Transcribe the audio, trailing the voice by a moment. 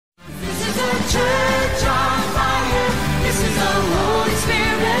is the Holy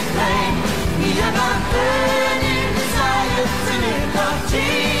Spirit flame. We have our burning desire to live out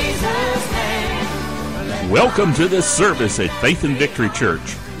Jesus' name. Welcome to this service at Faith and Victory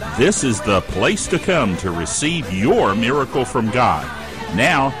Church. This is the place to come to receive your miracle from God.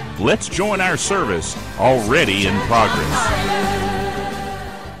 Now, let's join our service already in progress.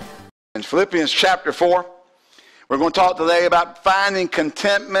 In Philippians chapter 4, we're going to talk today about finding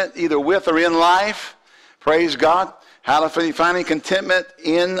contentment either with or in life. Praise God. Hallelujah. Finding contentment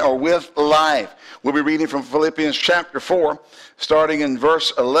in or with life. We'll be reading from Philippians chapter 4, starting in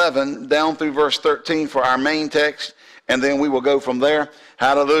verse 11 down through verse 13 for our main text, and then we will go from there.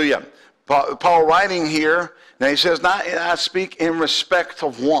 Hallelujah. Paul writing here, now he says, "Not I speak in respect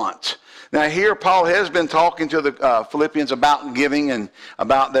of want." Now here Paul has been talking to the Philippians about giving and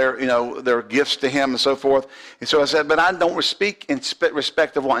about their gifts to him and so forth. And so I said, but I don't speak in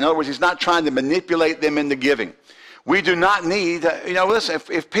respect of want. In other words, he's not trying to manipulate them into giving. We do not need, listen,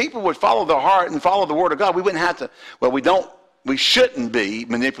 if people would follow their heart and follow the word of God, we wouldn't have to, we shouldn't be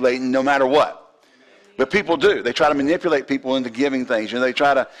manipulating no matter what. But people do. They try to manipulate people into giving things.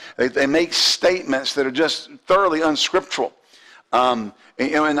 They make statements that are just thoroughly unscriptural. And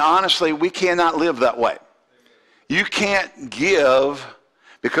honestly, we cannot live that way. You can't give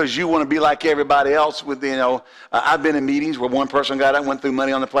because you want to be like everybody else. I've been in meetings where one person got up and went through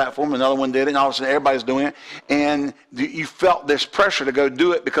money on the platform, another one did it, and all of a sudden everybody's doing it. And you felt this pressure to go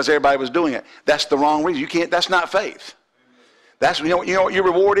do it because everybody was doing it. That's the wrong reason. You can't. That's not faith. That's you know what your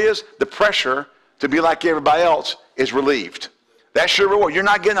reward is? The pressure to be like everybody else is relieved. That's your reward. You're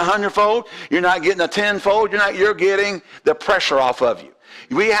not getting 100-fold. You're not getting a 10-fold. You're getting the pressure off of you.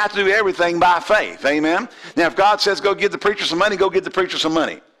 We have to do everything by faith. Amen. Now, if God says go give the preacher some money, go give the preacher some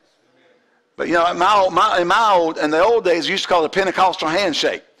money. But in the old days, you used to call it a Pentecostal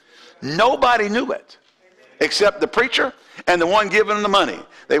handshake. Nobody knew it except the preacher and the one giving them the money.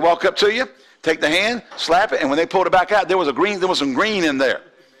 They walk up to you, take the hand, slap it, and when they pulled it back out, there was some green in there.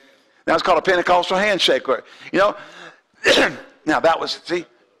 Now it's called a Pentecostal handshake. Now that was,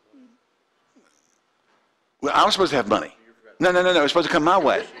 I was supposed to have money. No. It was supposed to come my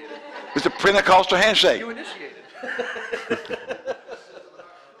way. It's a Pentecostal handshake. You initiated.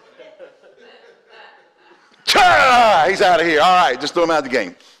 He's out of here. All right, just throw him out of the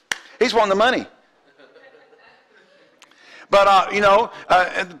game. He's wanting the money. But,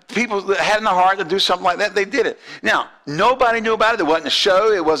 people that had in the heart to do something like that, they did it. Now, nobody knew about it. There wasn't a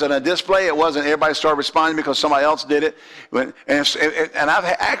show. It wasn't a display. It wasn't everybody started responding because somebody else did it. And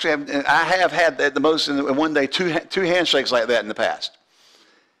I have had at the most in one day two handshakes like that in the past.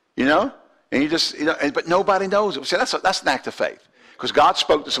 And you just, but nobody knows it. See, that's an act of faith. Because God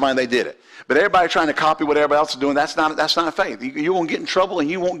spoke to somebody and they did it. But everybody trying to copy what everybody else is doing, that's not faith. You won't get in trouble and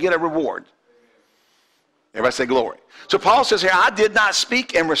you won't get a reward. Everybody say glory. So Paul says here, I did not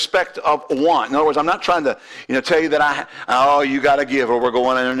speak in respect of want. In other words, I'm not trying to, tell you that you got to give or we're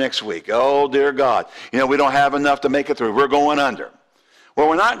going under next week. Oh, dear God. We don't have enough to make it through. We're going under. Well,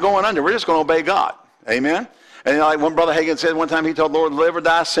 we're not going under. We're just going to obey God. Amen? And like one brother Hagin said one time, he told the Lord, live or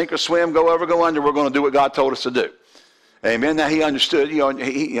die, sink or swim, go over, go under. We're going to do what God told us to do. Amen. Now he understood,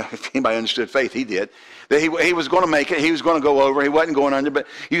 if anybody understood faith, he did. That he was going to make it. He was going to go over. He wasn't going under. But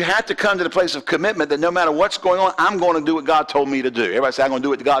you have to come to the place of commitment that no matter what's going on, I'm going to do what God told me to do. Everybody say, I'm going to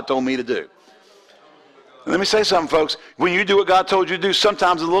do what God told me to do. Let me say something, folks. When you do what God told you to do,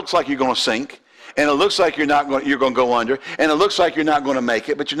 sometimes it looks like you're going to sink. And it looks like you're going to go under. And it looks like you're not going to make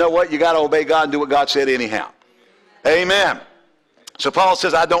it. But you know what? You got to obey God and do what God said anyhow. Amen. So Paul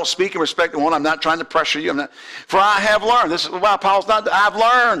says, I don't speak in respect of one. I'm not trying to pressure you. For I have learned. This is why Paul's not. I've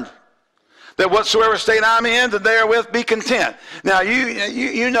learned that whatsoever state I'm in, that therewith be content. Now,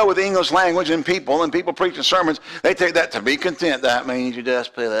 you know with the English language and people preaching sermons, they take that to be content. That means you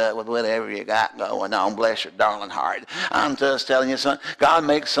just put up with whatever you got going on. Bless your darling heart. I'm just telling you, son, God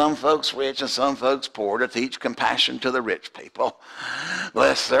makes some folks rich and some folks poor to teach compassion to the rich people.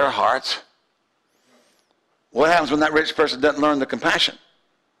 Bless their hearts. What happens when that rich person doesn't learn the compassion?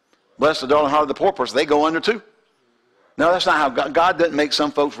 Bless the darling heart of the poor person. They go under too. No, that's not how God doesn't make some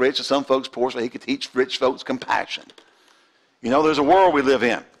folks rich and some folks poor so he could teach rich folks compassion. There's a world we live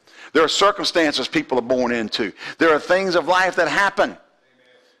in. There are circumstances people are born into. There are things of life that happen.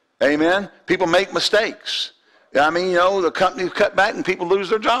 Amen. People make mistakes. The company cut back and people lose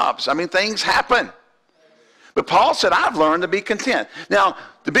their jobs. Things happen. But Paul said, I've learned to be content. Now,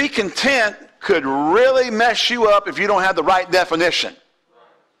 to be content could really mess you up if you don't have the right definition.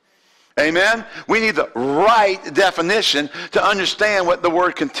 Amen? We need the right definition to understand what the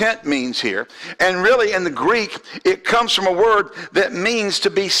word content means here. And really in the Greek, it comes from a word that means to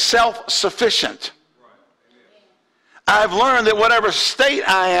be self-sufficient. I've learned that whatever state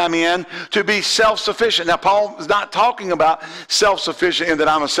I am in to be self-sufficient. Now, Paul is not talking about self-sufficient in that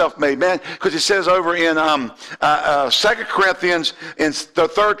I'm a self-made man, because he says over in 2 Corinthians in the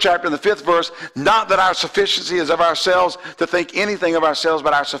 3rd chapter in the 5th verse, not that our sufficiency is of ourselves to think anything of ourselves,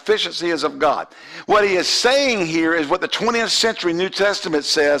 but our sufficiency is of God. What he is saying here is what the 20th century New Testament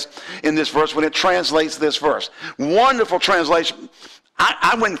says in this verse when it translates this verse. Wonderful translation.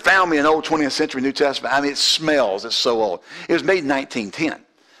 I went and found me an old 20th century New Testament. I mean, it smells. It's so old. It was made in 1910.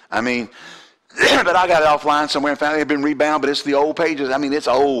 I mean, but I got it offline somewhere and found it had been rebound, but it's the old pages. I mean, it's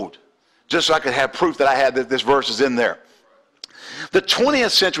old. Just so I could have proof that I had that this verse is in there. The 20th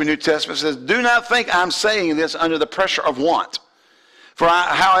century New Testament says, do not think I'm saying this under the pressure of want. For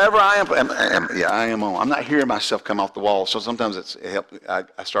however I am on. I'm not hearing myself come off the wall, so sometimes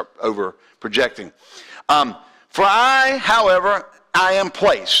I start over projecting. For I, however, I am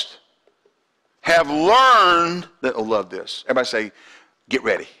placed, have learned that, oh, love this. Everybody say, get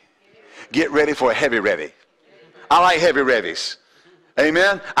ready. Get ready for a heavy revy. I like heavy revies.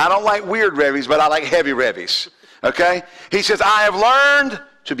 Amen? I don't like weird revies, but I like heavy revies. Okay? He says, I have learned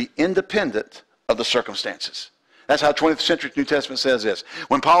to be independent of the circumstances. That's how 20th century New Testament says this.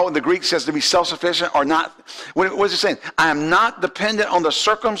 When Paul in the Greek says to be self-sufficient or not, what is he saying? I am not dependent on the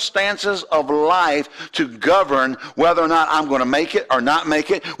circumstances of life to govern whether or not I'm going to make it or not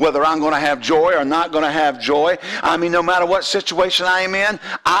make it, whether I'm going to have joy or not going to have joy. I mean, no matter what situation I am in,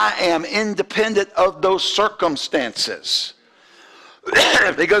 I am independent of those circumstances.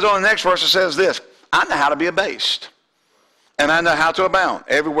 He goes on in the next verse and says this, I know how to be abased. And I know how to abound.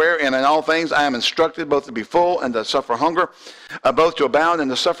 Everywhere and in all things I am instructed both to be full and to suffer hunger, both to abound and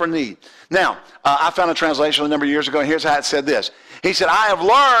to suffer need. Now, I found a translation a number of years ago, and here's how it said this. He said, I have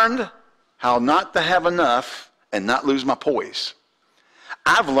learned how not to have enough and not lose my poise.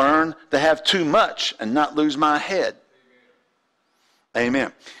 I've learned to have too much and not lose my head.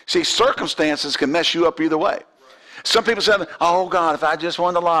 Amen. See, circumstances can mess you up either way. Some people say, oh, God, if I just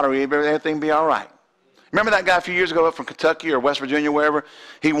won the lottery, everything would be all right. Remember that guy a few years ago up from Kentucky or West Virginia, wherever?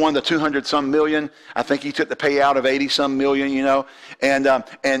 He won the 200-some million. I think he took the payout of 80-some million, you know. And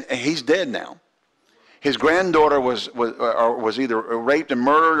he's dead now. His granddaughter was either raped and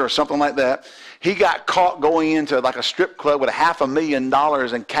murdered or something like that. He got caught going into like a strip club with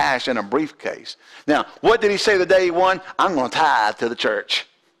 $500,000 in cash in a briefcase. Now, what did he say the day he won? I'm going to tithe to the church.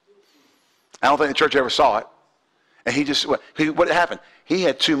 I don't think the church ever saw it. And what happened? He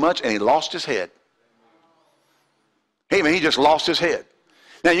had too much and he lost his head. He just lost his head.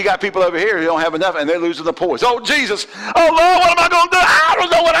 Now, you got people over here who don't have enough, and they're losing the poise. Oh, Jesus. Oh, Lord, what am I going to do? I don't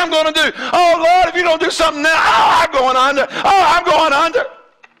know what I'm going to do. Oh, Lord, if you don't do something now, oh, I'm going under. Oh, I'm going under.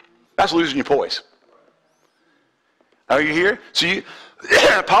 That's losing your poise. Are you here? So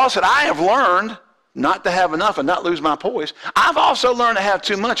Paul said, I have learned not to have enough and not lose my poise. I've also learned to have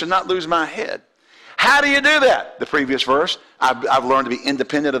too much and not lose my head. How do you do that? The previous verse, I've learned to be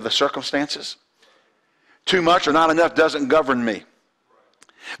independent of the circumstances. Too much or not enough doesn't govern me.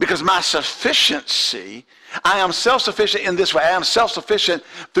 Because my sufficiency, I am self-sufficient in this way. I am self-sufficient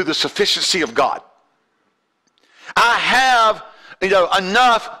through the sufficiency of God. I have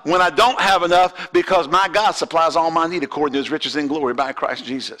enough when I don't have enough because my God supplies all my need according to his riches in glory by Christ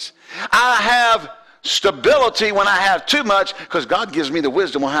Jesus. I have stability when I have too much because God gives me the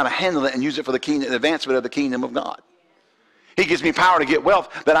wisdom on how to handle it and use it for the advancement of the kingdom of God. He gives me power to get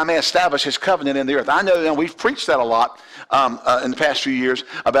wealth that I may establish his covenant in the earth. I know we've preached that a lot in the past few years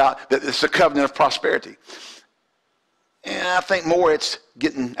about that it's the covenant of prosperity. And I think more it's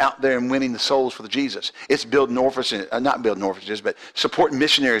getting out there and winning the souls for the Jesus. It's building orphanages, not building orphanages, but supporting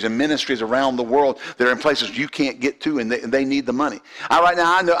missionaries and ministries around the world that are in places you can't get to and they need the money. Right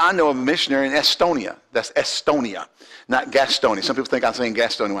now I know of a missionary in Estonia. That's Estonia, not Gastonia. Some people think I'm saying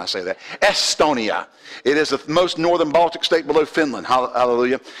Gastonia when I say that. Estonia. It is the most northern Baltic state below Finland.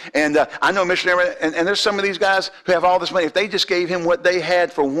 Hallelujah. And I know a missionary, and there's some of these guys who have all this money. If they just gave him what they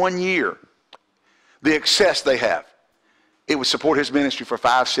had for 1 year, the excess they have, it would support his ministry for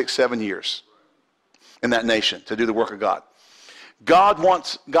 5, 6, 7 years in that nation to do the work of God.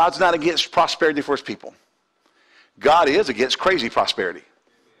 God's not against prosperity for his people. God is against crazy prosperity.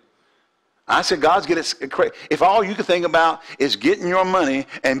 I said God's against crazy. If all you can think about is getting your money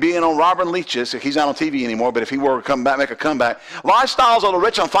and being on Robert Leach's, he's not on TV anymore, but if he were to come back, make a comeback, lifestyles of the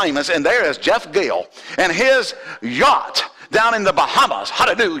rich and famous, and there is Jeff Gale and his yacht down in the Bahamas.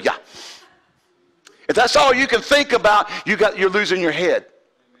 Hallelujah. If that's all you can think about, you're losing your head.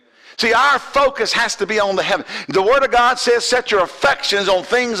 See, our focus has to be on the heaven. The Word of God says, set your affections on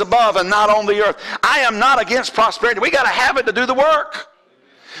things above and not on the earth. I am not against prosperity. We got to have it to do the work.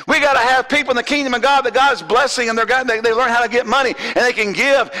 We got to have people in the kingdom of God that God is blessing, and they learn how to get money, and they can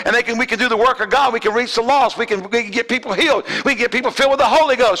give, and we can do the work of God. We can reach the lost. We can get people healed. We can get people filled with the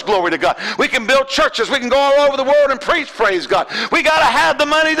Holy Ghost. Glory to God. We can build churches. We can go all over the world and preach. Praise God. We got to have the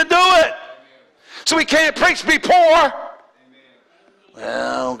money to do it. So we can't preach to be poor.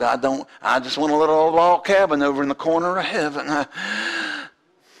 Well, God, I just want a little old log cabin over in the corner of heaven. I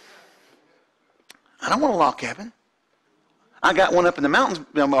don't want a log cabin. I got one up in the mountains.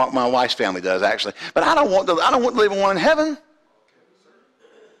 My wife's family does, actually. But I don't want to live in one in heaven.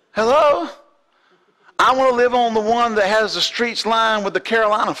 Hello? I want to live on the one that has the streets lined with the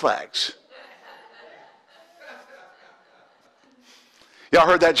Carolina flags. Y'all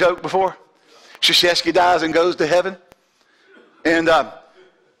heard that joke before? Krzyzewski dies and goes to heaven. And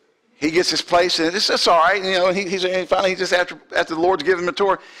he gets his place, and it's all right. You know, finally, just after the Lord's given him a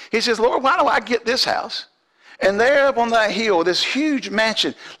tour, he says, Lord, why do I get this house? And there up on that hill, this huge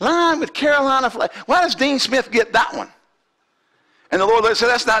mansion lined with Carolina flag. Why does Dean Smith get that one? And the Lord said,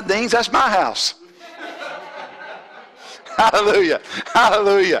 that's not Dean's, that's my house. Hallelujah.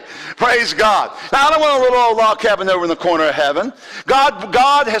 Hallelujah. Praise God. Now, I don't want a little old log cabin over in the corner of heaven.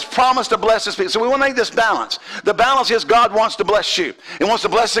 God has promised to bless his people. So we want to make this balance. The balance is God wants to bless you. He wants the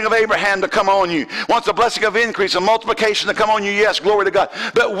blessing of Abraham to come on you. Wants the blessing of increase and multiplication to come on you. Yes, glory to God.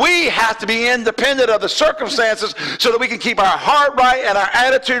 But we have to be independent of the circumstances so that we can keep our heart right and our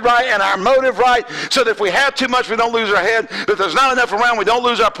attitude right and our motive right, so that if we have too much, we don't lose our head. But if there's not enough around, we don't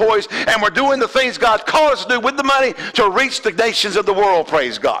lose our poise. And we're doing the things God called us to do with the money to reach the nations of the world.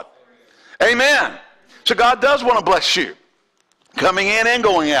 Praise God. Amen. So God does want to bless you, coming in and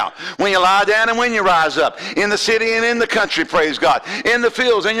going out, when you lie down and when you rise up, in the city and in the country. Praise God. In the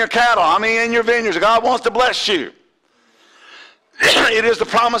fields, in your cattle, in your vineyards. God wants to bless you. It is the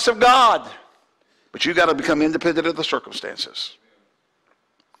promise of God, but you got to become independent of the circumstances.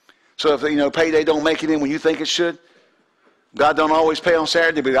 So if payday don't make it in when you think it should, God don't always pay on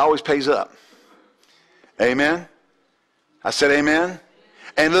Saturday, but he always pays up. Amen. I said amen.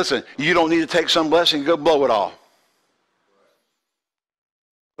 And listen, you don't need to take some blessing and go blow it all.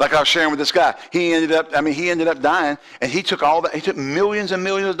 Like I was sharing with this guy, he ended up dying, and he took all that. He took millions and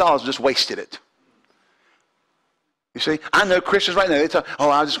millions of dollars and just wasted it. You see, I know Christians right now. They talk,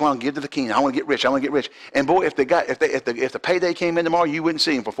 I just want to give to the kingdom. I want to get rich. I want to get rich. And boy, if the payday came in tomorrow, you wouldn't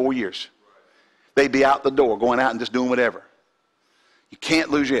see them for 4 years. They'd be out the door, going out and just doing whatever. You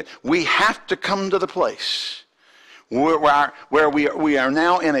can't lose your head. We have to come to the place where we are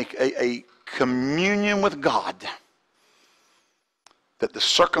now in a communion with God, that the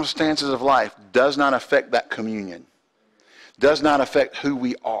circumstances of life does not affect that communion, does not affect who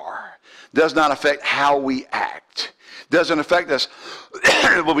we are, does not affect how we act, doesn't affect us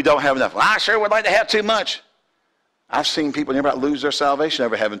when we don't have enough. Well, I sure would like to have too much. I've seen people never lose their salvation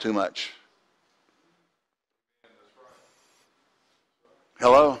over having too much.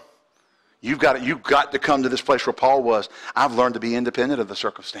 Hello? You've got to come to this place where Paul was. I've learned to be independent of the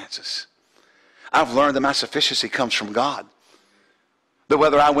circumstances. I've learned that my sufficiency comes from God. That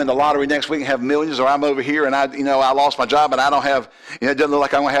whether I win the lottery next week and have millions, or I'm over here and I lost my job and I don't have, it doesn't look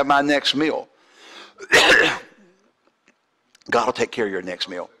like I'm going to have my next meal. God will take care of your next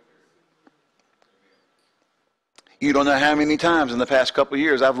meal. You don't know how many times in the past couple of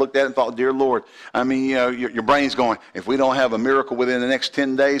years I've looked at it and thought, dear Lord, your brain's going, if we don't have a miracle within the next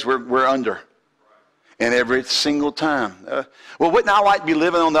 10 days, we're under. And every single time. Wouldn't I like to be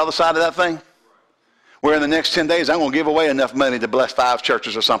living on the other side of that thing? Where in the next 10 days I'm going to give away enough money to bless 5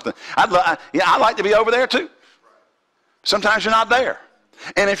 churches or something. I'd like to be over there too. Sometimes you're not there.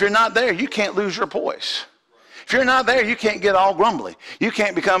 And if you're not there, you can't lose your poise. If you're not there, you can't get all grumbly. You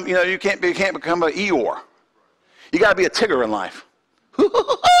can't become, you can't become an Eeyore. You got to be a Tigger in life.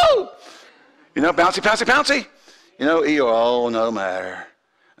 Bouncy, pouncy, pouncy. Eeyore, no matter.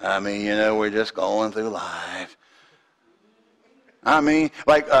 We're just going through life.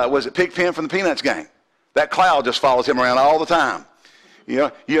 Was it Pigpen from the Peanuts gang? That cloud just follows him around all the time.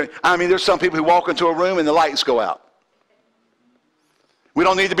 There's some people who walk into a room and the lights go out. We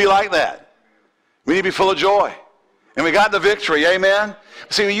don't need to be like that. We need to be full of joy. And we got the victory, amen?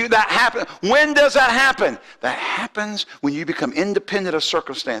 See, that happens. When does that happen? That happens when you become independent of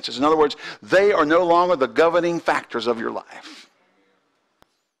circumstances. In other words, they are no longer the governing factors of your life.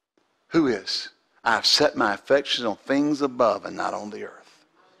 Who is? I've set my affections on things above and not on the earth.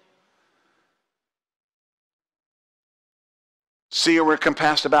 See, we're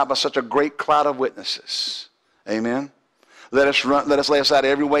compassed about by such a great cloud of witnesses. Amen? Let us lay aside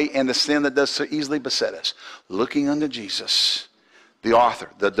every weight and the sin that does so easily beset us, looking unto Jesus, the author,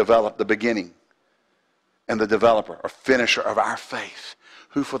 the beginning, and the developer or finisher of our faith,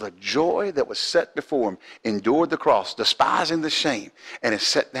 who for the joy that was set before him endured the cross, despising the shame, and is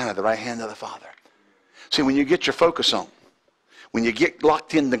set down at the right hand of the Father. See, when you get your focus on, when you get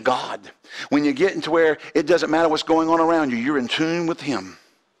locked into God, when you get into where it doesn't matter what's going on around you, you're in tune with him.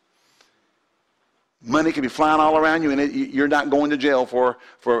 Money can be flying all around you, and you're not going to jail for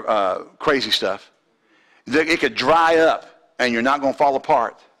crazy stuff. It could dry up, and you're not going to fall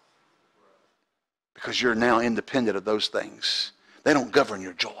apart because you're now independent of those things. They don't govern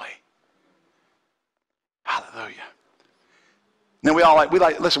your joy. Hallelujah. Now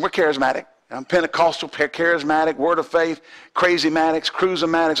listen, we're charismatic. I'm Pentecostal, charismatic, word of faith, crazy-matics,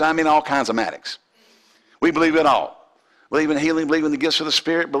 cruise-o-matics, I mean all kinds of matics. We believe it all. Believe in healing, believe in the gifts of the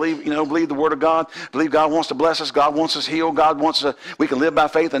Spirit, believe the Word of God, believe God wants to bless us, God wants us healed, we can live by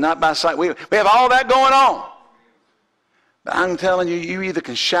faith and not by sight. We have all that going on. But I'm telling you, you either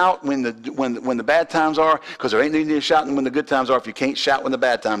can shout when the bad times are, because there ain't any need shouting when the good times are if you can't shout when the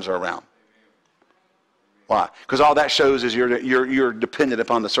bad times are around. Why? Because all that shows is you're dependent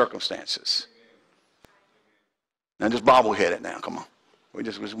upon the circumstances. Now just bobblehead it now, come on. We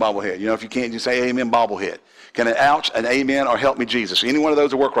just bobblehead. If you can't, just say amen, bobblehead. Can an ouch, an amen, or help me Jesus? So any one of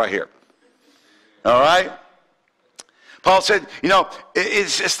those will work right here. All right? Paul said,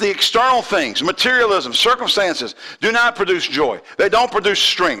 it's the external things, materialism, circumstances do not produce joy. They don't produce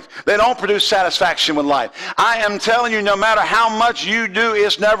strength. They don't produce satisfaction with life. I am telling you, no matter how much you do,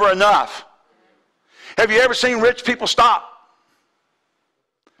 it's never enough. Have you ever seen rich people stop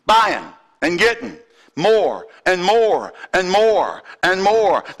buying and getting more and more and more and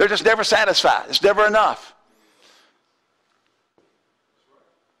more? They're just never satisfied. It's never enough.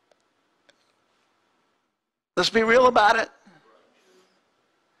 Let's be real about it.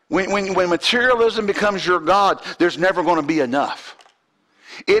 When materialism becomes your God, there's never going to be enough.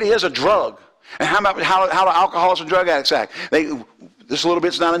 It is a drug. And how do alcoholics and drug addicts act? This little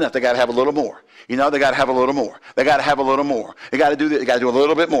bit's not enough. They got to have a little more. They got to have a little more. They got to have a little more. They got to do this. They got to do a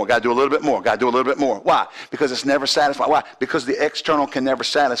little bit more. Got to do a little bit more. Got to do a little bit more. Why? Because it's never satisfied. Why? Because the external can never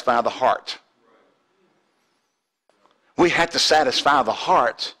satisfy the heart. We have to satisfy the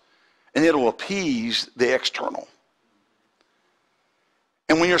heart, and it'll appease the external.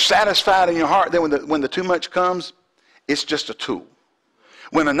 And when you're satisfied in your heart, then when the too much comes, it's just a tool.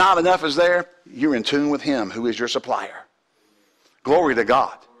 When the not enough is there, you're in tune with him who is your supplier. Glory to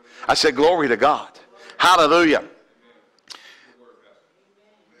God. I said glory to God. Hallelujah.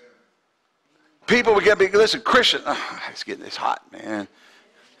 People would listen, Christian, it's hot, man.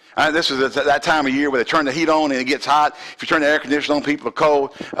 This is that time of year where they turn the heat on and it gets hot. If you turn the air conditioner on, people are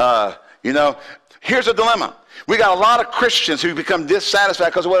cold. Here's a dilemma. We got a lot of Christians who become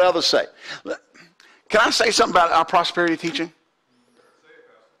dissatisfied because of what others say. Can I say something about our prosperity teaching?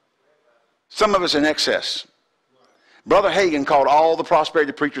 Some of us in excess. Brother Hagin called all the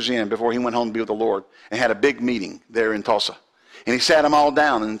prosperity preachers in before he went home to be with the Lord and had a big meeting there in Tulsa. And he sat them all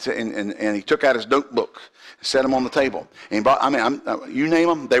down and he took out his notebook and set them on the table. And he brought, you name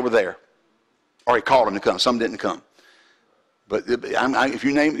them, they were there. Or he called them to come. Some didn't come. But if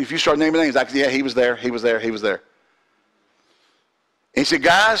you start naming names, he was there, he was there, he was there. And he said,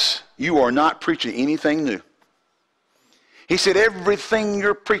 guys, you are not preaching anything new. He said everything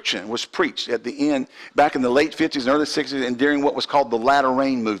you're preaching was preached at the end, back in the late 50s and early 60s, and during what was called the latter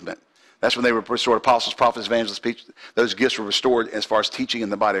rain movement. That's when they were restored. Apostles, prophets, evangelists, those gifts were restored as far as teaching in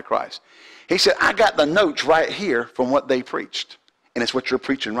the body of Christ. He said, I got the notes right here from what they preached. And it's what you're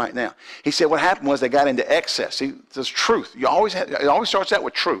preaching right now. He said what happened was they got into excess. See, there's truth. It always starts out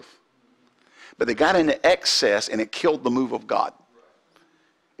with truth. But they got into excess, and it killed the move of God.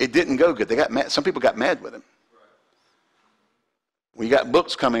 It didn't go good. They got mad. Some people got mad with him. When you got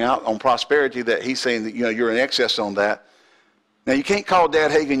books coming out on prosperity that he's saying that you're in excess on that. Now you can't call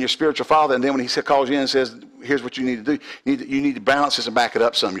Dad Hagin your spiritual father, and then when he calls you in and says, "Here's what you need to do," you need to balance this and back it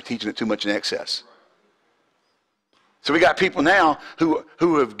up some. You're teaching it too much in excess. So we got people now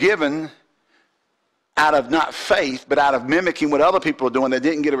who have given out of not faith, but out of mimicking what other people are doing. They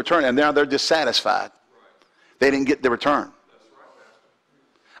didn't get a return, and now they're dissatisfied. They didn't get the return.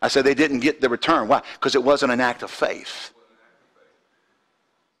 I said they didn't get the return. Why? Because it wasn't an act of faith.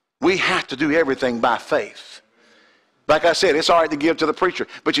 We have to do everything by faith. Like I said, it's all right to give to the preacher,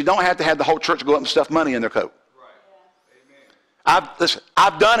 but you don't have to have the whole church go up and stuff money in their coat.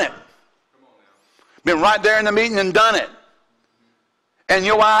 I've done it. Been right there in the meeting and done it. And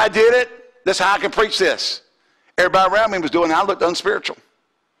you know why I did it? That's how I can preach this. Everybody around me was doing it. I looked unspiritual.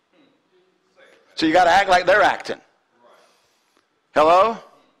 So you got to act like they're acting. Hello?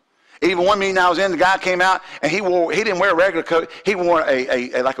 Even one meeting I was in, the guy came out and he didn't wear a regular coat. He wore like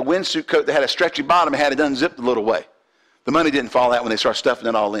a windsuit coat that had a stretchy bottom and had it unzipped a little way. The money didn't fall out when they started stuffing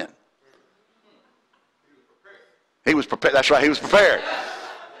it all in. He was prepared. That's right, he was prepared.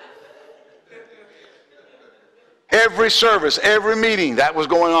 Every service, every meeting, that was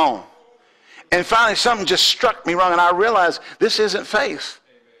going on. And finally, something just struck me wrong, and I realized this isn't faith.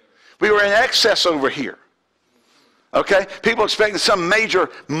 We were in excess over here. Okay? People expecting some major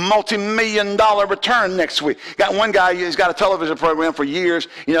multi-million-dollar return next week. Got one guy, he's got a television program for years,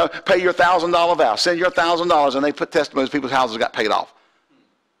 you know, pay your $1,000 vow. Send your $1,000, and they put testimonies, people's houses got paid off.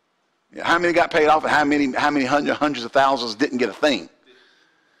 How many got paid off, and how many hundreds of thousands didn't get a thing?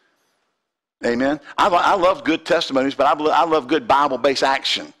 Amen? I love good testimonies, but I love good Bible-based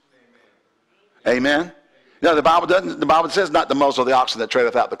action. Amen? No, the Bible says not the muzzle of the oxen that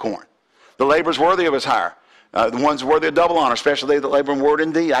treadeth out the corn. The labor is worthy of his hire. The ones worthy of double honor, especially they that labor in word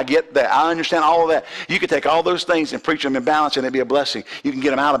and deed. I get that. I understand all of that. You can take all those things and preach them in balance, and it'd be a blessing. You can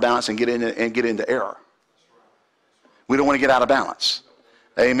get them out of balance and get into error. We don't want to get out of balance.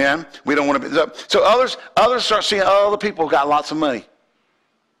 Amen. We don't want to be. So others start seeing other people got lots of money.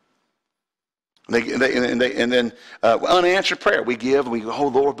 And then unanswered prayer. We give and we go, oh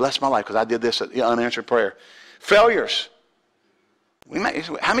Lord, bless my life because I did this unanswered prayer. Failures. How many of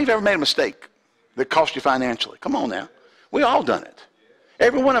you have ever made a mistake that cost you financially? Come on now. We all done it.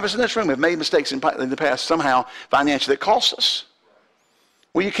 Every one of us in this room have made mistakes in the past somehow financially that cost us.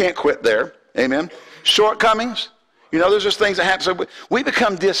 Well, you can't quit there. Amen. Shortcomings. You know, there's just things that happen. So we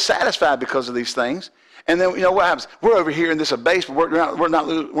become dissatisfied because of these things. And then, you know, what happens? We're over here in this abase, but we're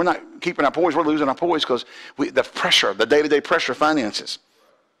not keeping our poise. We're losing our poise because the pressure, the day-to-day pressure of finances.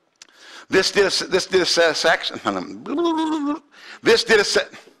 This dissatisfaction.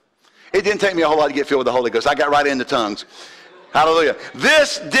 It didn't take me a whole lot to get filled with the Holy Ghost. I got right into tongues. Hallelujah.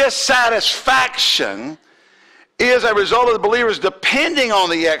 This dissatisfaction is a result of the believers depending on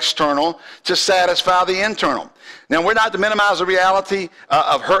the external to satisfy the internal. Now, we're not to minimize the reality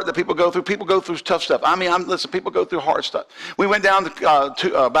of hurt that people go through. People go through tough stuff. I mean, listen, people go through hard stuff. We went down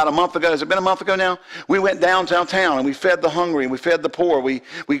to about a month ago. Has it been a month ago now? We went downtown and we fed the hungry and we fed the poor. We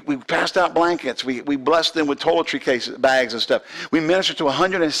passed out blankets. We blessed them with toiletry bags and stuff. We ministered to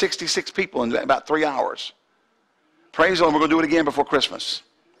 166 people in about 3 hours. Praise the Lord. We're going to do it again before Christmas.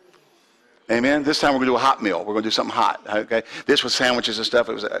 Amen. This time we're going to do a hot meal. We're going to do something hot. Okay. This was sandwiches and stuff.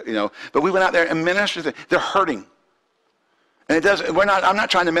 It was, you know. But we went out there and ministered. They're hurting. And it doesn't. I'm not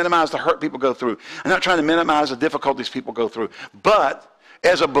trying to minimize the hurt people go through. I'm not trying to minimize the difficulties people go through. But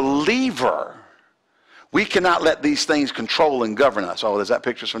as a believer, we cannot let these things control and govern us. Oh, there's that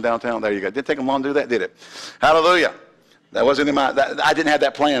pictures from downtown. There you go. Didn't take them long to do that, did it? Hallelujah. That wasn't in my. I didn't have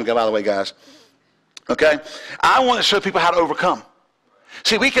that plan. By the way, guys. Okay. I want to show people how to overcome.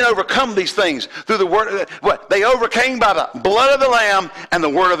 See, we can overcome these things through the word. What? They overcame by the blood of the Lamb and the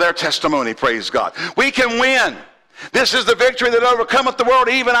word of their testimony. Praise God. We can win. This is the victory that overcometh the world,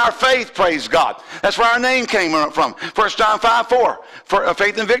 even our faith. Praise God. That's where our name came from. 1 John 5:4 for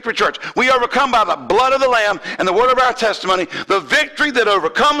Faith and Victory Church. We overcome by the blood of the Lamb and the word of our testimony. The victory that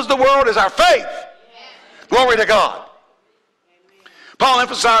overcomes the world is our faith. Glory to God. Paul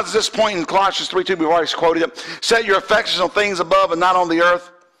emphasizes this point in Colossians 3:2. We've already quoted it. Set your affections on things above and not on the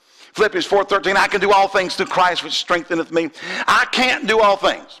earth. Philippians 4:13. I can do all things through Christ which strengtheneth me. I can't do all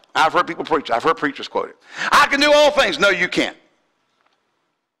things. I've heard people preach. I've heard preachers quote it. I can do all things. No, you can't.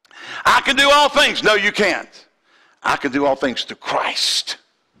 I can do all things. No, you can't. I can do all things through Christ.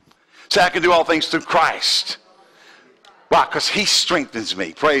 Say, I can do all things through Christ. Why? Because he strengthens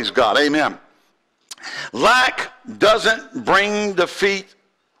me. Praise God. Amen. Lack doesn't bring defeat,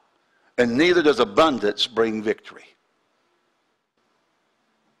 and neither does abundance bring victory.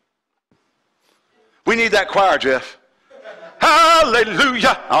 We need that choir, Jeff.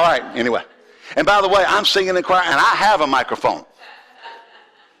 Hallelujah. All right, anyway. And by the way, I'm singing in choir, and I have a microphone.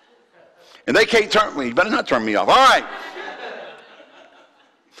 And they can't turn me. You better not turn me off. All right.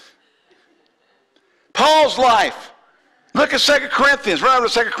 Paul's life. Look at 2 Corinthians. Run over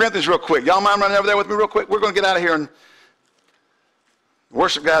to 2 Corinthians real quick. Y'all mind running over there with me real quick? We're going to get out of here. And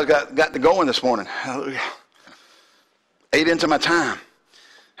worship guys got to going this morning. Hallelujah. 8 into my time.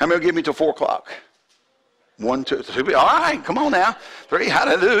 How many will give me till 4 o'clock? 1, 2, 3. All right, come on now. 3.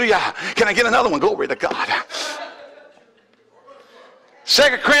 Hallelujah. Can I get another one? Glory to God. 2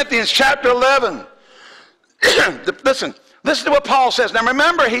 Corinthians chapter 11. Listen to what Paul says. Now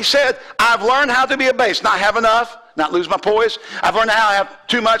remember, he said, I've learned how to be abased, not have enough, not lose my poise. I've learned how to have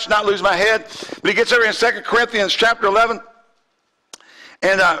too much, not lose my head. But he gets over in 2 Corinthians chapter 11,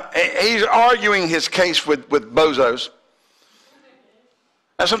 and he's arguing his case with bozos.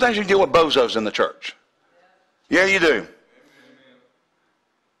 Now sometimes you deal with bozos in the church. Yeah, you do.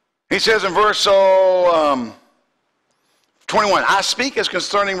 He says in verse 21, I speak as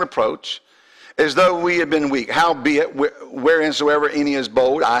concerning reproach, as though we had been weak. Howbeit, whereinsoever any is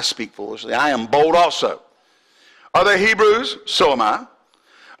bold, I speak foolishly. I am bold also. Are they Hebrews? So am I.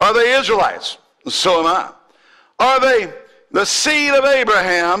 Are they Israelites? So am I. Are they the seed of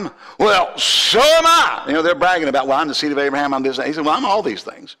Abraham? Well, so am I. You know, they're bragging about, well, I'm the seed of Abraham, I'm this. He said, well, I'm all these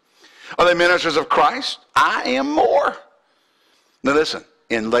things. Are they ministers of Christ? I am more. Now listen,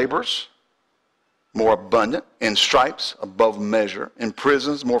 in labors, more abundant, in stripes, above measure, in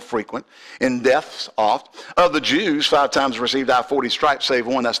prisons, more frequent, in deaths, oft. Of the Jews, 5 times received I 40 stripes, save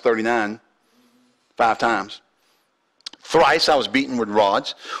one, that's 39. 5 times. Thrice I was beaten with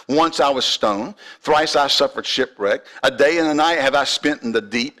rods. Once I was stoned. Thrice I suffered shipwreck. A day and a night have I spent in the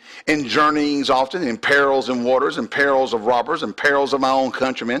deep, in journeyings often, in perils in waters, in perils of robbers, in perils of my own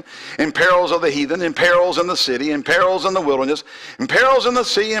countrymen, in perils of the heathen, in perils in the city, in perils in the wilderness, in perils in the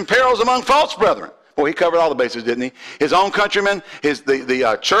sea, in perils among false brethren. Boy, he covered all the bases, didn't he? His own countrymen,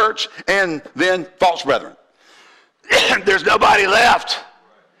 the church, and then false brethren. There's nobody left.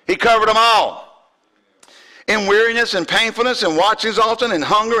 He covered them all. In weariness and painfulness and watchings often, and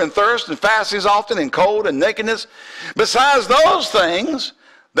hunger and thirst and fastings often, and cold and nakedness. Besides those things,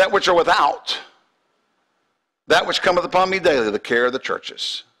 that which are without, that which cometh upon me daily, the care of the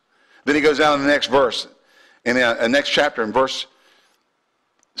churches. Then he goes down in the next verse, in the next chapter, in verse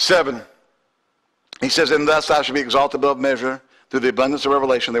 7. He says, and thus I shall be exalted above measure through the abundance of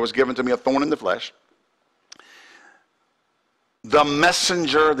revelation. There was given to me a thorn in the flesh. The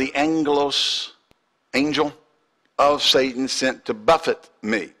messenger, the angelos, angel of Satan, sent to buffet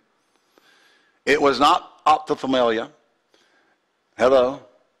me. It was not optophilia. Hello.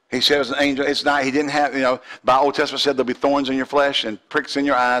 He said it was an angel. It's not, he didn't have, you know, the Old Testament said there'll be thorns in your flesh and pricks in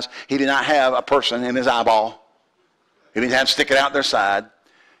your eyes. He did not have a person in his eyeball. He didn't have sticking out their side.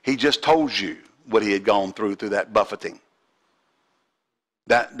 He just told you what he had gone through that buffeting.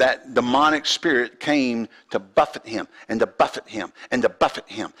 That demonic spirit came to buffet him, and to buffet him, and to buffet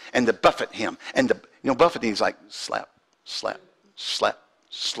him, and to buffet him. And to, you know, buffeting is like slap, slap, slap,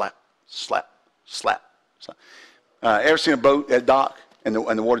 slap, slap, slap, slap. Ever seen a boat at dock, and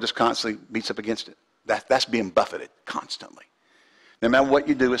the water just constantly beats up against it? That's being buffeted constantly. No matter what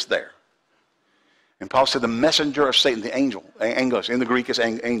you do, it's there. And Paul said the messenger of Satan, the angel, angelos, in the Greek is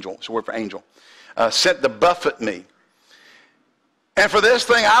angel, it's a word for angel, sent to buffet me. And for this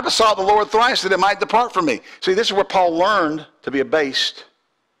thing I besought the Lord thrice that it might depart from me. See, this is where Paul learned to be abased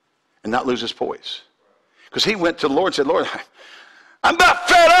and not lose his poise. Because he went to the Lord and said, Lord, I'm about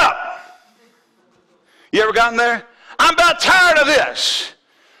fed up. You ever gotten there? I'm about tired of this.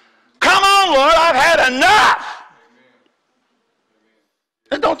 Come on, Lord, I've had enough.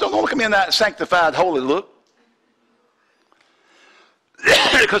 And don't look at me in that sanctified, holy look.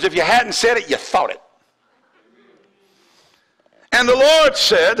 Because if you hadn't said it, you thought it. And the Lord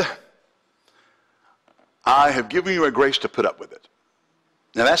said, I have given you a grace to put up with it.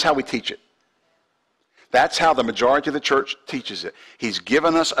 Now that's how we teach it. That's how the majority of the church teaches it. He's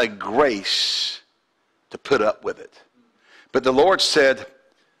given us a grace to put up with it. But the Lord said,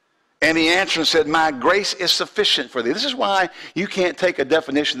 and he answered and said, my grace is sufficient for thee. This is why you can't take a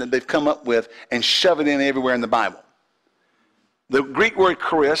definition that they've come up with and shove it in everywhere in the Bible. The Greek word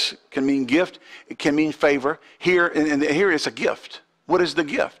charis can mean gift. It can mean favor. Here it's a gift. What is the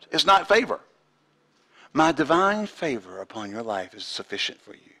gift? It's not favor. My divine favor upon your life is sufficient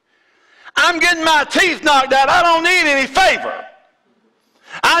for you. I'm getting my teeth knocked out. I don't need any favor.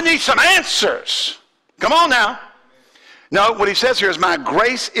 I need some answers. Come on now. No, what he says here is my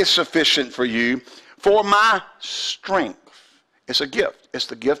grace is sufficient for you for my strength. It's a gift. It's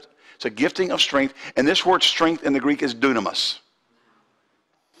the gift. It's a gifting of strength. And this word strength in the Greek is dunamis.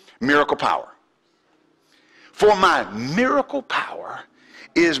 Miracle power. For my miracle power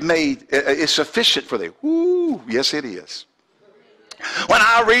is sufficient for thee. Ooh, yes it is. When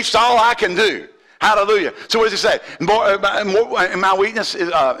I reached all I can do. Hallelujah. So what does he say? My weakness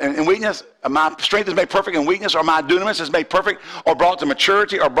is in weakness, my strength is made perfect in weakness, or my dunamis is made perfect, or brought to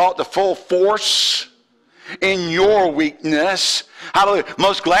maturity, or brought to full force in your weakness. Hallelujah.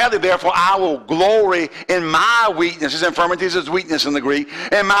 Most gladly, therefore, I will glory in my weaknesses. Infirmities is weakness in the Greek.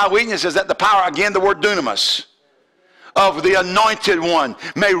 And my weakness is that the power, again, the word dunamis, of the anointed one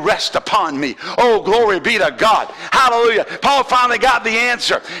may rest upon me. Oh, glory be to God. Hallelujah. Paul finally got the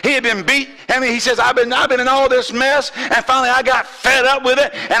answer. He had been beat. I mean, he says, I've been in all this mess, and finally I got fed up with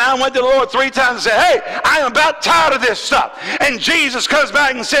it, and I went to the Lord 3 times and said, hey, I am about tired of this stuff. And Jesus comes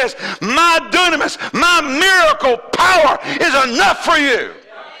back and says, my dunamis, my miracle power is enough for you.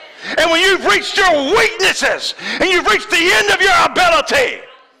 And when you've reached your weaknesses, and you've reached the end of your ability,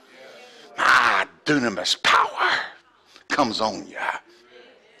 my dunamis power comes on you.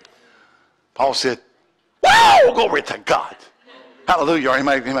 Paul said, "Wow, glory to God." Hallelujah.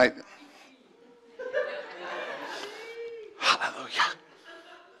 Hallelujah.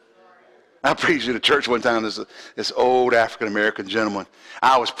 I preached at a church one time. This old African-American gentleman.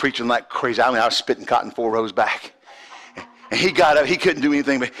 I was preaching like crazy. I was spitting cotton 4 rows back. And he got up. He couldn't do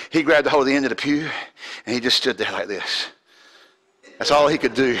anything, but he grabbed the hold of the end of the pew, and he just stood there like this. That's all he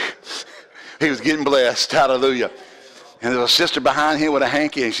could do. He was getting blessed. Hallelujah. And there was a sister behind him with a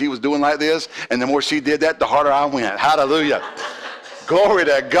hanky, and she was doing like this. And the more she did that, the harder I went. Hallelujah. Glory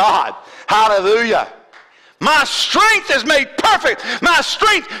to God. Hallelujah. My strength is made perfect. My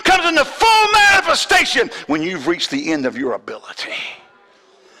strength comes into full manifestation when you've reached the end of your ability.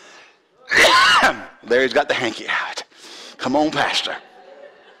 There he's got the hanky out. Come on, Pastor.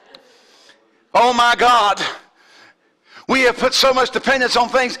 Oh, my God. We have put so much dependence on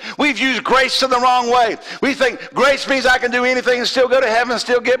things. We've used grace in the wrong way. We think grace means I can do anything and still go to heaven and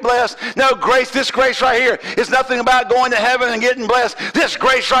still get blessed. No, this grace right here is nothing about going to heaven and getting blessed. This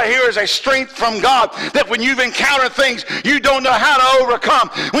grace right here is a strength from God that when you've encountered things you don't know how to overcome,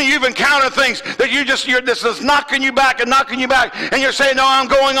 when you've encountered things that this is knocking you back, and you're saying, no, I'm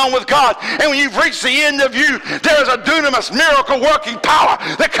going on with God. And when you've reached the end of you, there is a dunamis, miracle working power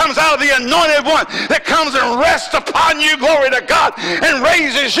that comes out of the anointed one that comes and rests upon you. Glory to God, and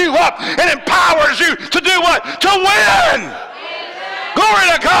raises you up and empowers you to do what? To win. Glory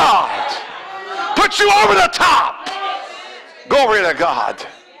to God. Put you over the top. Glory to God.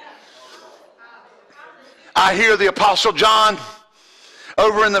 I hear the Apostle John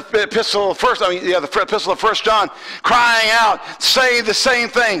over in the epistle of 1 John crying out, saying the same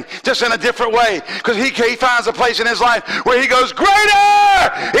thing, just in a different way, because he finds a place in his life where he goes, greater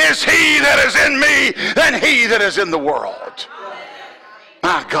is he that is in me than he that is in the world.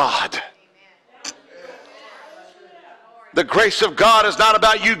 My God. The grace of God is not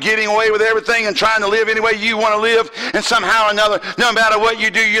about you getting away with everything and trying to live any way you want to live, and somehow or another, no matter what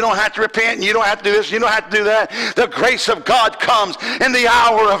you do, you don't have to repent, and you don't have to do this, you don't have to do that. The grace of God comes in the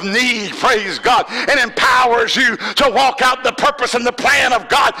hour of need, praise God, and empowers you to walk out the purpose and the plan of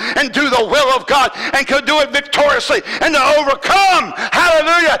God and do the will of God and could do it victoriously and to overcome,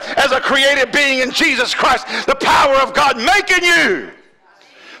 hallelujah, as a created being in Jesus Christ, the power of God making you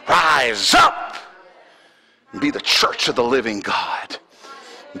rise up. Be the church of the living God.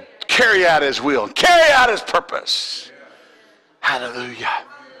 Carry out his will. Carry out his purpose. Hallelujah.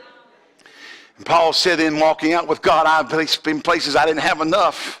 And Paul said in walking out with God, I've been places I didn't have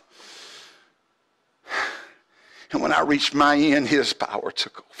enough. And when I reached my end, his power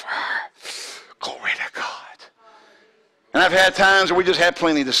took over. Glory to God. And I've had times where we just had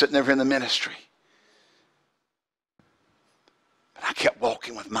plenty to sit there in the ministry. But I kept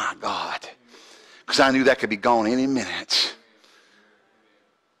walking with my God. Because I knew that could be gone any minute.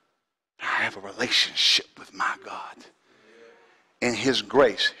 I have a relationship with my God. And his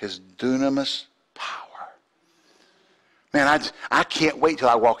grace, his dunamis power. Man, I can't wait till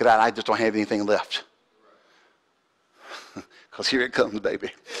I walk it out. I just don't have anything left. Because here it comes,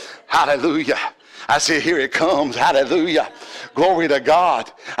 baby. Hallelujah. I said, here it comes. Hallelujah. Glory to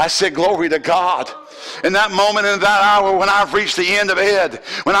God. I said, glory to God. In that moment, in that hour, when I've reached the end of Ed,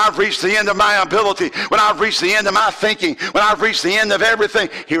 when I've reached the end of my ability, when I've reached the end of my thinking, when I've reached the end of everything,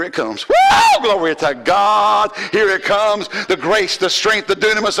 here it comes. Woo! Glory to God. Here it comes. The grace, the strength, the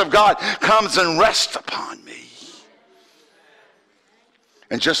dunamis of God comes and rests upon me.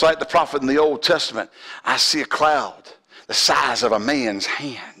 And just like the prophet in the Old Testament, I see a cloud the size of a man's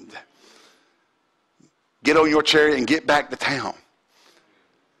hand. Get on your chariot and get back to town.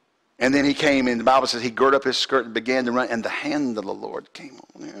 And then he came, and the Bible says he girded up his skirt and began to run, and the hand of the Lord came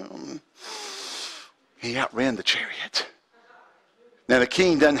on him. He outran the chariot. Now, the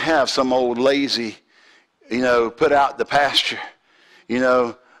king doesn't have some old lazy, put out the pasture,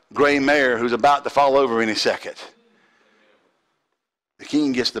 gray mare who's about to fall over any second. The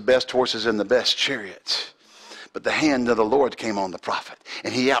king gets the best horses and the best chariots. But the hand of the Lord came on the prophet,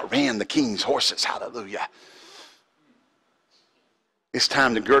 and he outran the king's horses. Hallelujah. It's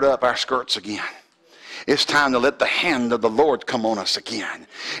time to gird up our skirts again. It's time to let the hand of the Lord come on us again.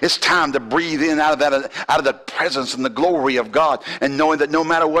 It's time to breathe in out of the presence and the glory of God, and knowing that no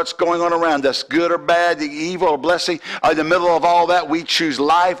matter what's going on around us, good or bad, evil or blessing, in the middle of all that, we choose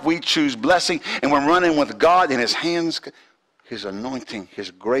life, we choose blessing, and we're running with God in his hands, his anointing,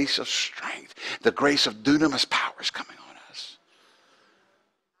 his grace of strength, the grace of dunamis power is coming on us.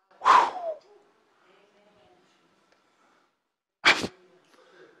 Whew. I feel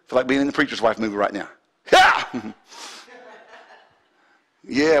like being in the Preacher's Wife movie right now. Yeah!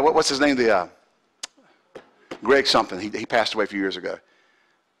 Yeah, what's his name? Greg something. He passed away a few years ago.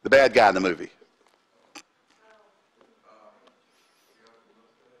 The bad guy in the movie.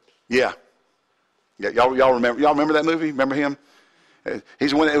 Yeah. Yeah. Y'all remember that movie? Remember him?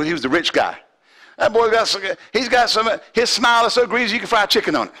 He was the rich guy. That boy he's got his smile is so greasy you can fry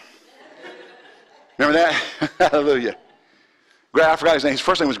chicken on it. Remember that? Hallelujah. Greg, I forgot his name. His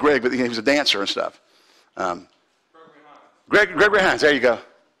first name was Greg, but he was a dancer and stuff. Gregory Hines, there you go.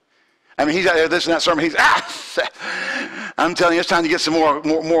 I mean, he's out there listening to that sermon. I'm telling you, it's time to get some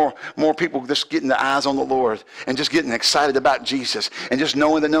more people just getting the eyes on the Lord and just getting excited about Jesus and just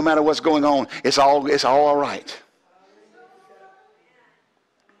knowing that no matter what's going on, it's all right.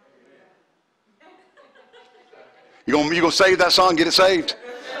 You gonna save that song? Get it saved.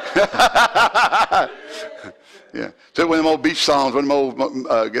 Yeah. Took one of them old beach songs, one of them old,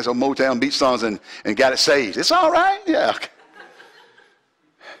 old Motown beach songs, and got it saved. It's all right. Yeah.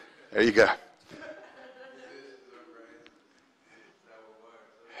 There you go.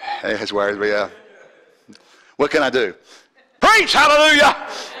 Hey, that's where, yeah. What can I do? Preach, hallelujah!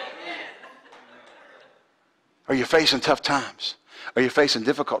 Are you facing tough times? Are you facing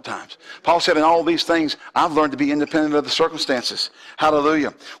difficult times? Paul said, in all these things, I've learned to be independent of the circumstances.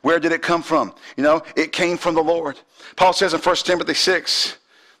 Hallelujah. Where did it come from? You know, it came from the Lord. Paul says in 1 Timothy 6,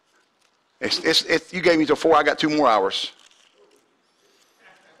 you gave me till 4, I got 2 more hours.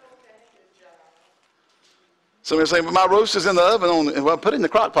 Somebody say, but my roast is in the oven. Well, put it in the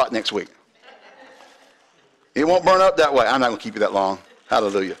crock pot next week. It won't burn up that way. I'm not going to keep you that long.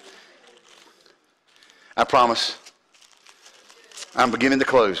 Hallelujah. I promise. I'm beginning to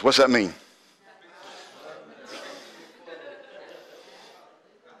close. What's that mean?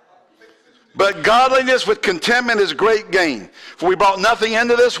 But godliness with contentment is great gain. For we brought nothing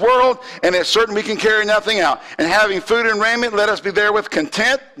into this world, and it's certain we can carry nothing out. And having food and raiment, let us be therewith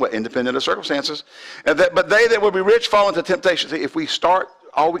content, independent of circumstances. But they that will be rich fall into temptation. See, if we start,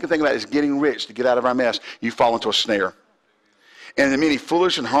 all we can think about is getting rich to get out of our mess, you fall into a snare. And the many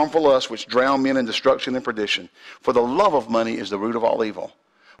foolish and harmful lusts which drown men in destruction and perdition. For the love of money is the root of all evil.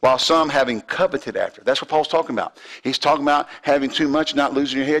 While some having coveted after. That's what Paul's talking about. He's talking about having too much, not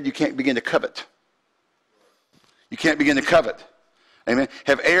losing your head. You can't begin to covet. You can't begin to covet. Amen.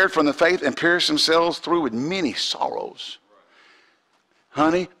 Have erred from the faith and pierced themselves through with many sorrows.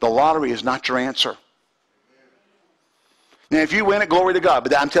 Honey, the lottery is not your answer. Now, if you win it, glory to God.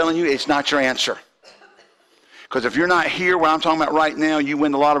 But I'm telling you, it's not your answer. Because if you're not here where I'm talking about right now, you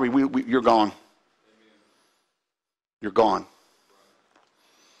win the lottery, you're gone. You're gone.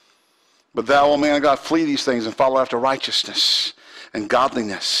 But thou, O man of God, flee these things and follow after righteousness and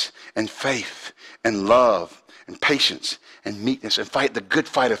godliness and faith and love and patience and meekness and fight the good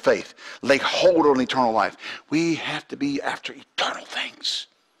fight of faith. Lay hold on eternal life. We have to be after eternal things.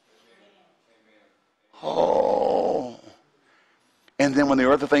 Oh. And then when the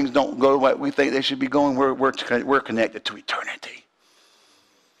earthly things don't go the way we think they should be going, we're connected to eternity.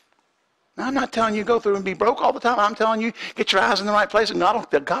 Now, I'm not telling you go through and be broke all the time. I'm telling you, get your eyes in the right place and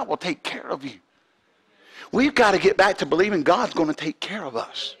God will take care of you. We've got to get back to believing God's going to take care of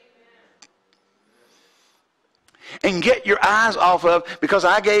us. And get your eyes off of, because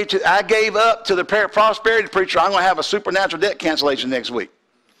I gave up to the prosperity preacher, I'm going to have a supernatural debt cancellation next week.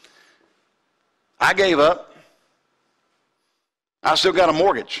 I gave up. I still got a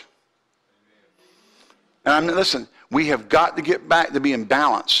mortgage. And listen, we have got to get back to being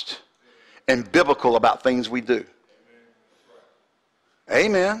balanced and biblical about things we do.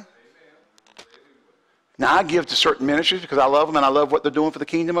 Amen. Now, I give to certain ministries because I love them and I love what they're doing for the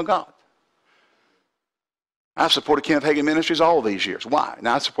kingdom of God. I've supported Kenneth Hagin Ministries all these years. Why?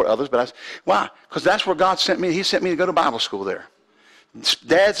 Now, I support others, but why? Because that's where God sent me. He sent me to go to Bible school there.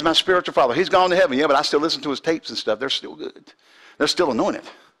 Dad's my spiritual father. He's gone to heaven, yeah, but I still listen to his tapes and stuff. They're still good. They're still anointed.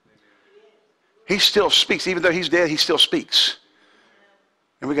 He still speaks. Even though he's dead, he still speaks.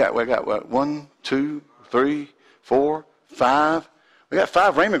 And we got what? 1, 2, 3, 4, 5. We got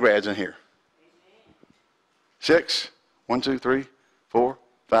 5 Rhema grads in here. 6. 1, 2, 3, 4,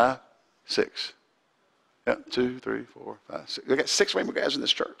 5, 6. Yeah, 2, 3, 4, 5, 6. We got 6 Rhema grads in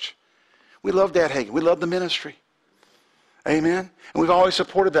this church. We love Dad Hagin. We love the ministry. Amen. And we've always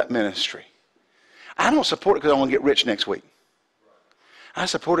supported that ministry. I don't support it because I want to get rich next week. I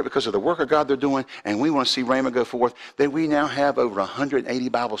support it because of the work of God they're doing, and we want to see Rhema go forth. That we now have over 180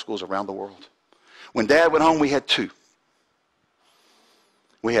 Bible schools around the world. When Dad went home, we had 2.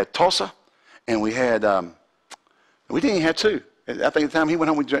 We had Tulsa, and we had, we didn't even have 2. I think the time he went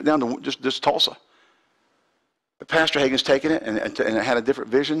home, we went down to just Tulsa. But Pastor Hagen's taken it and had a different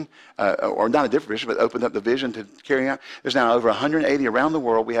vision, or not a different vision, but opened up the vision to carry out. There's now over 180 around the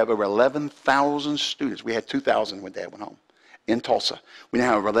world. We have over 11,000 students. We had 2,000 when Dad went home in Tulsa. We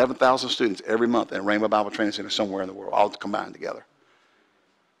now have over 11,000 students every month at Rainbow Bible Training Center somewhere in the world, all combined together.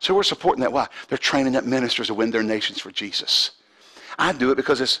 So we're supporting that. Why? They're training up ministers to win their nations for Jesus. I do it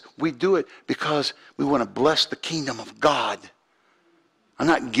because we do it because we want to bless the kingdom of God. I'm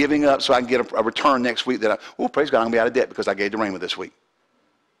not giving up so I can get a return next week that praise God, I'm going to be out of debt because I gave to Rhema this week.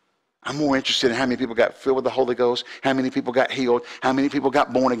 I'm more interested in how many people got filled with the Holy Ghost, how many people got healed, how many people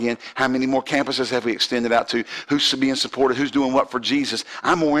got born again, how many more campuses have we extended out to, who's being supported, who's doing what for Jesus.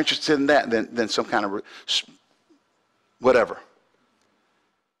 I'm more interested in that than some kind of whatever.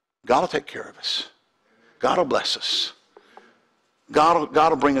 God will take care of us. God will bless us. God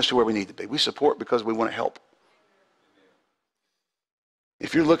will bring us to where we need to be. We support because we want to help.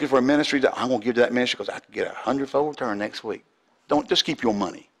 If you're looking for a ministry that I'm going to give to that ministry because I could get 100-fold return next week, don't just keep your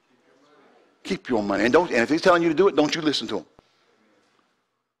money. Keep your money. And if he's telling you to do it, don't you listen to him.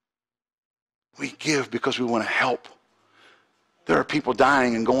 We give because we want to help. There are people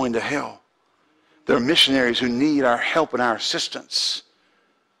dying and going to hell. There are missionaries who need our help and our assistance.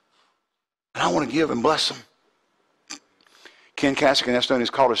 And I want to give and bless them. Ken Kasich in Estonia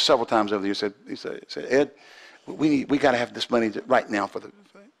has called us several times over the years. He said, Ed, we got to have this money right now for the.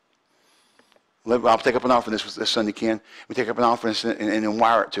 I'll take up an offering this Sunday, Ken. We take up an offering and then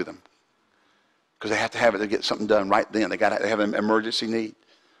wire it to them because they have to have it to get something done right then. They have an emergency need.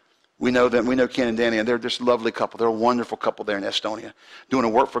 We know them. We know Ken and Danny, and they're just a lovely couple. They're a wonderful couple there in Estonia, doing a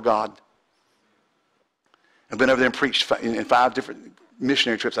work for God. I've been over there and preached in 5 different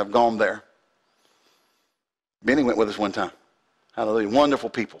missionary trips. I've gone there. Benny went with us one time. Hallelujah. Wonderful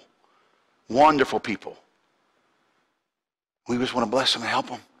people. Wonderful people. We just want to bless them and help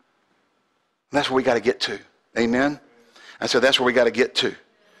them. And that's where we got to get to. Amen? I said that's where we got to get to.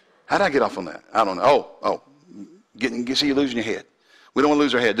 How did I get off on that? I don't know. See you losing your head. We don't want to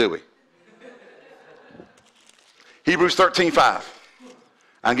lose our head, do we? Hebrews 13:5.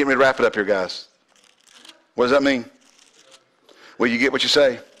 I'm getting ready to wrap it up here, guys. What does that mean? Well, you get what you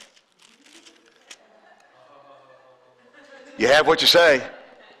say. You have what you say.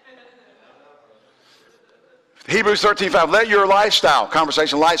 Hebrews 13:5. Let your lifestyle,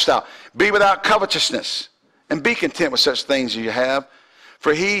 conversation lifestyle, be without covetousness, and be content with such things as you have.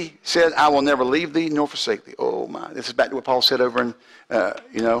 For he said, I will never leave thee nor forsake thee. Oh my. This is back to what Paul said over in,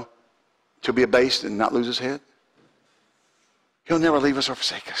 to be abased and not lose his head. He'll never leave us or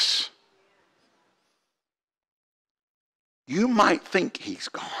forsake us. You might think he's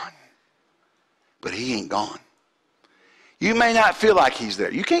gone, but he ain't gone. You may not feel like he's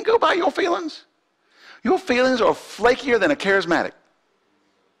there. You can't go by your feelings. Your feelings are flakier than a charismatic.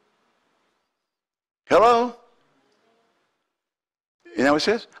 Hello? You know what it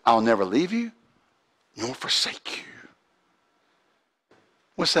says? I'll never leave you nor forsake you.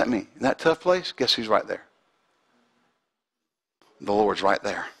 What's that mean? In that tough place, guess who's right there? The Lord's right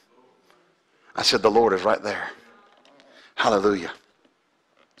there. I said the Lord is right there. Hallelujah.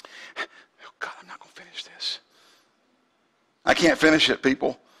 Oh God, I'm not going to finish this. I can't finish it,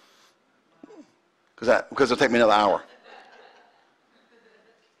 people. Because it'll take me another hour.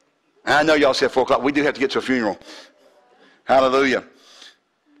 And I know y'all said 4 o'clock. We do have to get to a funeral. Hallelujah.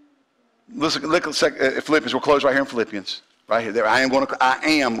 Listen, look at Philippians. We'll close right here in Philippians. Right here. There. I am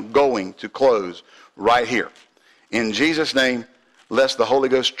going to close right here. In Jesus' name, lest the Holy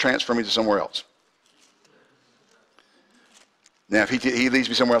Ghost transfer me to somewhere else. Now, if he leads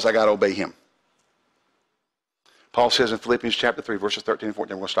me somewhere else, I got to obey him. Paul says in Philippians chapter 3, verses 13 and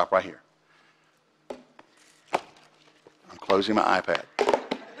 14, we're going to stop right here. I'm closing my iPad.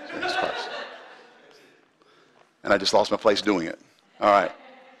 And I just lost my place doing it. All right.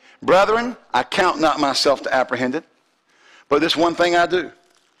 Brethren, I count not myself to apprehended, but this one thing I do,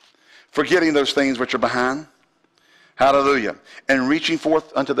 forgetting those things which are behind. Hallelujah. And reaching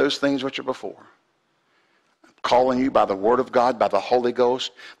forth unto those things which are before. I'm calling you by the word of God, by the Holy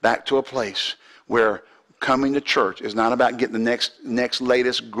Ghost, back to a place where coming to church is not about getting the next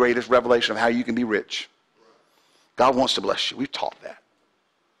latest, greatest revelation of how you can be rich. God wants to bless you. We've taught that.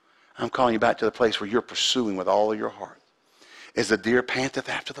 I'm calling you back to the place where you're pursuing with all of your heart. As the deer panteth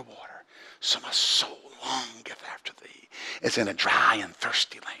after the water, so my soul longeth after thee. It's in a dry and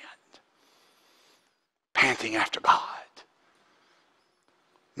thirsty land, panting after God.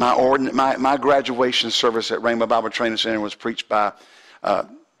 My graduation service at Rainbow Bible Training Center was preached by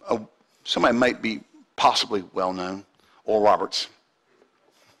somebody might be possibly well known, Oral Roberts.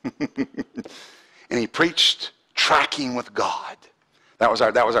 And he preached tracking with God. That was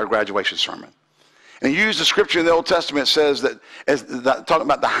our graduation sermon. And use the scripture in the Old Testament says that, talking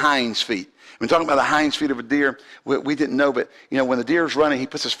about the hinds feet. When talking about the hinds feet of a deer, we didn't know, but when the deer's running, he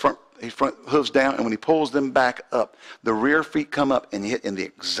puts his front hooves down, and when he pulls them back up, the rear feet come up and hit in the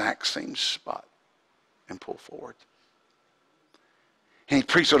exact same spot and pull forward. And he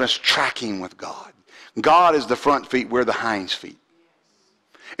preached on us tracking with God. God is the front feet, we're the hinds feet.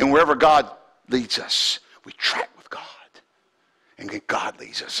 And wherever God leads us, we track with God. And then God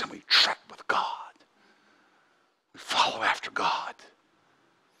leads us and we track with God. We follow after God.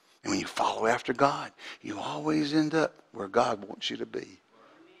 And when you follow after God, you always end up where God wants you to be.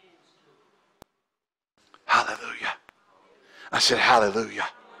 Hallelujah. I said hallelujah.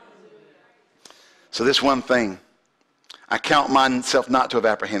 So this one thing, I count myself not to have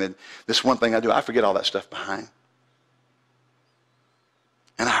apprehended. This one thing I do, I forget all that stuff behind.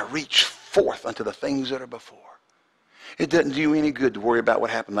 And I reach forth unto the things that are before. It doesn't do you any good to worry about what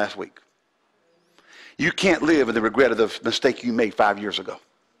happened last week. You can't live in the regret of the mistake you made 5 years ago.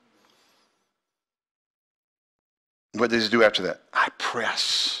 What does it do after that? I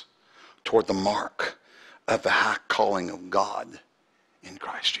press toward the mark of the high calling of God in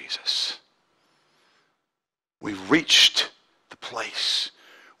Christ Jesus. We've reached the place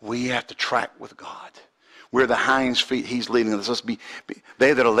we have to track with God. We're the hinds feet. He's leading us. Let's be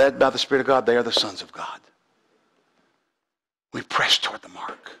they that are led by the Spirit of God, they are the sons of God. We press toward the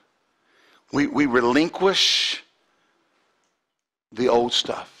mark. We relinquish the old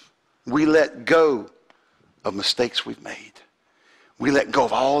stuff. We let go of mistakes we've made. We let go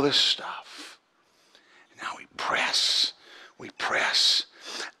of all this stuff. And now we press. We press.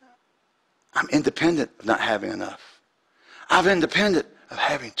 I'm independent of not having enough. I'm independent of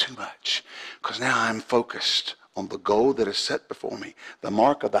having too much. Because now I'm focused on the goal that is set before me. The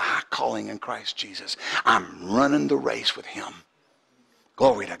mark of the high calling in Christ Jesus. I'm running the race with him.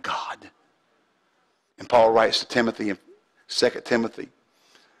 Glory to God. And Paul writes to Timothy in 2 Timothy.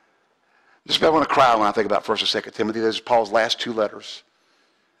 Just I want to cry when I think about 1 or 2 Timothy. Those are Paul's last two letters.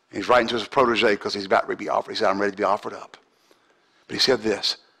 And he's writing to his protege because he's about to be offered. He said, I'm ready to be offered up. But he said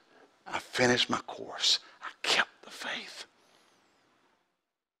this, I finished my course. I kept the faith.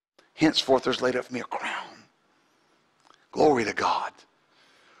 Henceforth there's laid up for me a crown. Glory to God.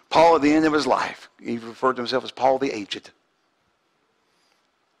 Paul at the end of his life, he referred to himself as Paul the Aged.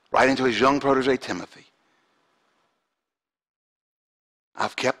 Writing to his young protege Timothy.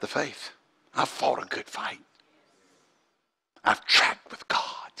 I've kept the faith. I've fought a good fight. I've tracked with God.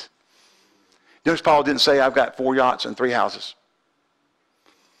 Notice Paul didn't say I've got 4 yachts and 3 houses.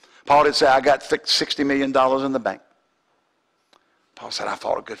 Paul didn't say I got $60 million in the bank. Paul said I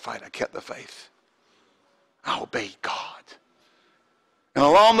fought a good fight. I kept the faith. I obeyed God. And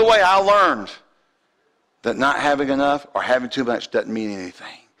along the way I learned that not having enough or having too much doesn't mean anything.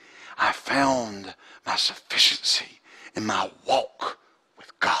 I found my sufficiency in my walk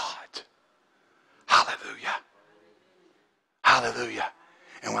with God. Hallelujah. Hallelujah.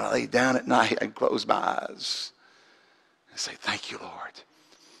 And when I lay down at night, I close my eyes and say, thank you, Lord,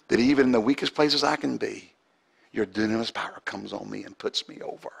 that even in the weakest places I can be, your dunamis power comes on me and puts me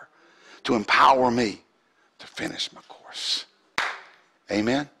over to empower me to finish my course.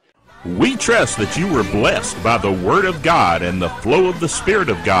 Amen. We trust that you were blessed by the Word of God and the flow of the Spirit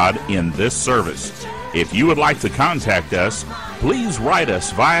of God in this service. If you would like to contact us, please write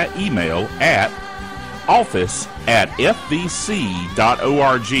us via email at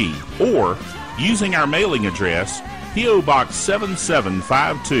office@fvc.org or using our mailing address, P.O. Box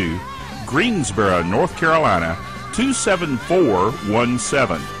 7752, Greensboro, North Carolina,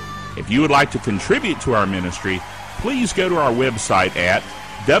 27417. If you would like to contribute to our ministry, please go to our website at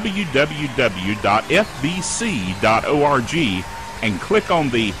www.fvc.org and click on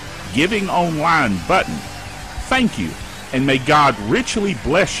the Giving Online button. Thank you, and may God richly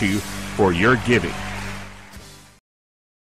bless you for your giving.